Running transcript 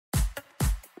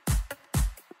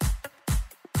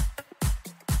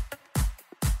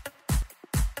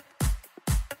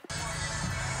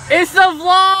It's a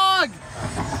vlog!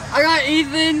 I got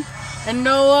Ethan and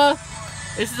Noah.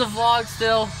 This is a vlog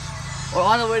still. We're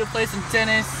on the way to play some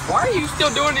tennis. Why are you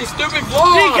still doing these stupid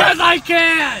vlogs? Because I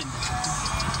can!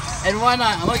 And why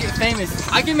not? I'm gonna get famous.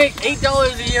 I can make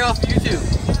 $8 a year off YouTube.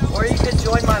 Or you could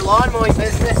join my lawn mowing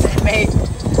business and make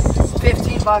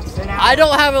 15 bucks an hour. I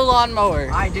don't have a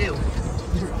lawnmower. I do.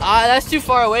 That's too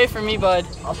far away from me, bud.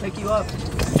 I'll pick you up.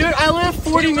 Dude, I live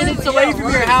 40 minutes away from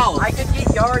your house. I could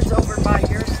get yards over by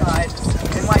your side.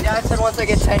 And my dad said once I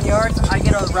get 10 yards, I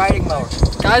get a riding mower.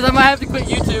 Guys, I might have to quit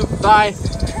YouTube. Bye.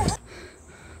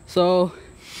 So,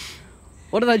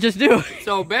 what did I just do?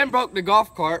 So Ben broke the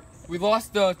golf cart. We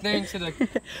lost the thing to the.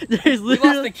 There's We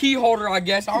lost the key holder, I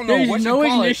guess. I don't know what you no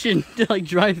call ignition to like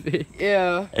drive it. it.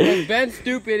 Yeah. And Ben's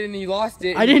stupid and he lost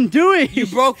it. I didn't do it. You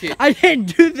broke it. I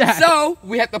didn't do that. So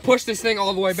we have to push this thing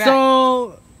all the way back.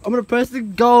 So I'm gonna press the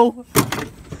go.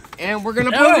 And we're gonna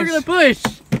And push. we're gonna push.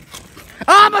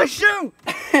 I'm a shoe.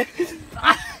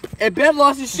 And Ben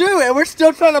lost his shoe, and we're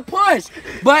still trying to push.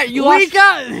 But you We lost.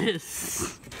 got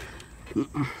this.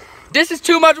 This is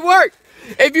too much work.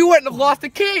 If you wouldn't have lost the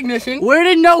key ignition. Where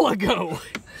did Noah go?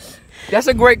 That's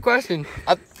a great question.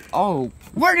 Oh,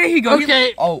 where did he go?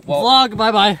 Okay. Oh, well. Vlog.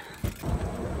 Bye bye.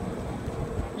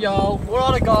 Yo, we're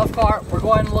on a golf cart. We're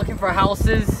going looking for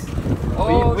houses.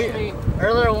 Oh, we, sweet.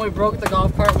 earlier when we broke the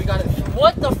golf cart, we got it.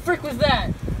 What the frick was that?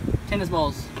 Tennis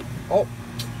balls. Oh.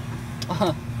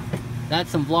 That's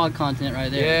some vlog content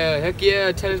right there. Yeah, heck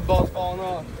yeah, tennis balls falling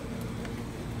off.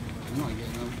 I'm not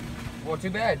getting them. Well, too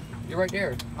bad. You're right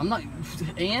there. I'm not.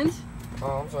 And?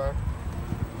 Oh, I'm sorry.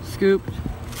 Scooped.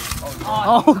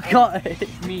 Oh, Oh, God.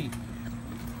 me.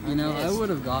 You know, I would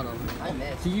have got them. I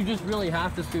missed. So you just really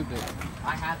have to scoop it.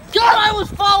 I have to. God, I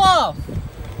almost fall off!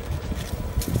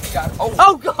 Got it. Oh.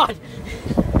 Oh, God!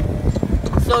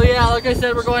 So, yeah, like I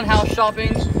said, we're going house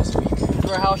shopping.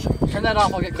 We're turn that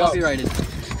off, I'll get copyrighted.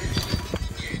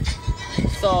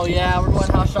 So, yeah, we're going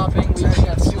house shopping. We already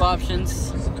got 2 options.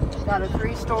 Got a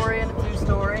 3-story and a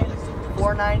 2-story,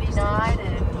 $499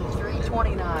 and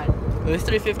 $329. It was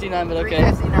 $359, but okay.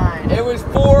 $359. It was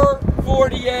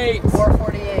 $448.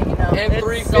 $448, you know. And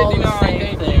It's all the $359. same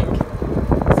Thank thing. you.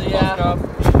 So, yeah,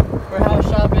 we're house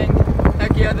shopping.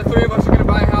 Heck yeah, the 3 of us are gonna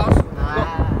buy a house.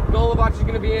 Nah. Golubach is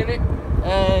gonna be in it.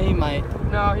 He might.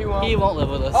 No, he won't. He won't live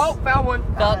with us. Oh, found one.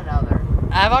 Found another.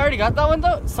 I've already got that one,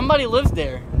 though. Somebody lives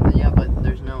there. Yeah, but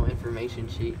there's no information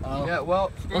sheet. Oh. Yeah,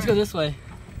 well, Let's go this way.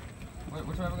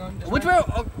 Which way are we going? This Which way? way?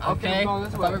 Oh, Okay, okay. we're going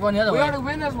this I way. thought we were going the other We way. already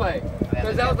went this way.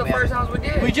 Because that was the first house we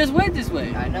did. We just went this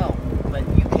way. I know, but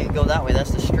you can't go that way.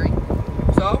 That's the street.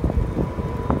 So,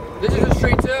 this is the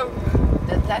street too.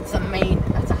 That's a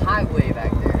highway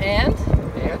back there. And?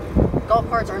 And? Golf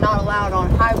carts are not allowed on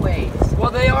highways.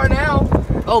 Well, they are now.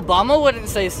 Obama wouldn't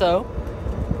say so,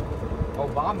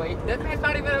 Obama, that man's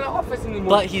not even in the office anymore.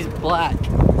 but he's black.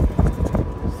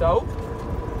 So?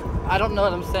 I don't know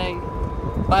what I'm saying.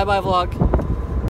 Bye bye vlog.